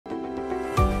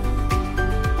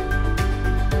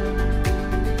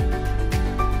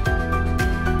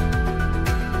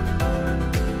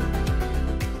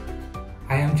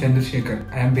Chandra Shekar.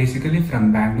 I am basically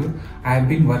from Bangalore. I have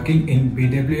been working in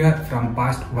BWR from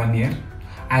past 1 year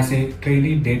as a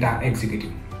Trainee Data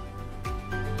Executive.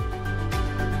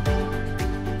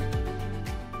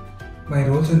 My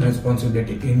roles and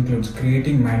responsibility includes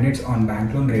creating mandates on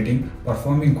bank loan rating,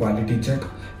 performing quality check,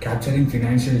 capturing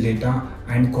financial data,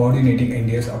 and coordinating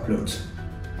NDS uploads.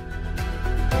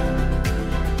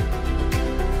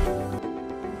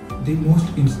 The most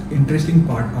interesting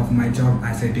part of my job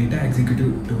as a data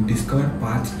executive to discover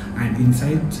paths and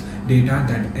insights data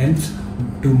that helps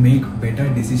to make better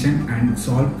decisions and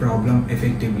solve problems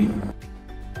effectively.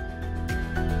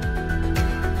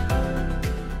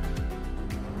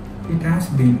 It has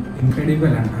been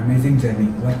incredible and amazing journey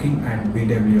working at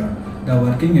BWR. The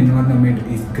working environment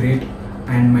is great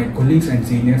and my colleagues and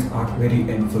seniors are very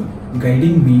helpful,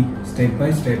 guiding me step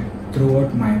by step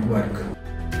throughout my work.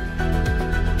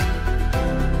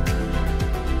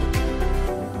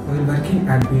 While working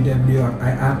at BWR, I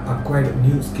have acquired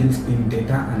new skills in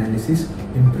data analysis,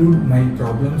 improved my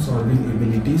problem-solving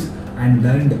abilities, and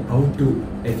learned how to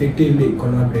effectively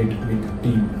collaborate with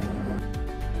team.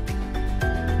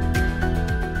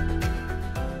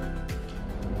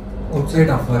 Outside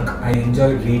of work, I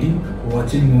enjoy reading,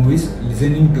 watching movies,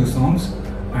 listening to songs,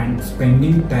 and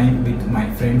spending time with my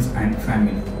friends and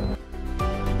family.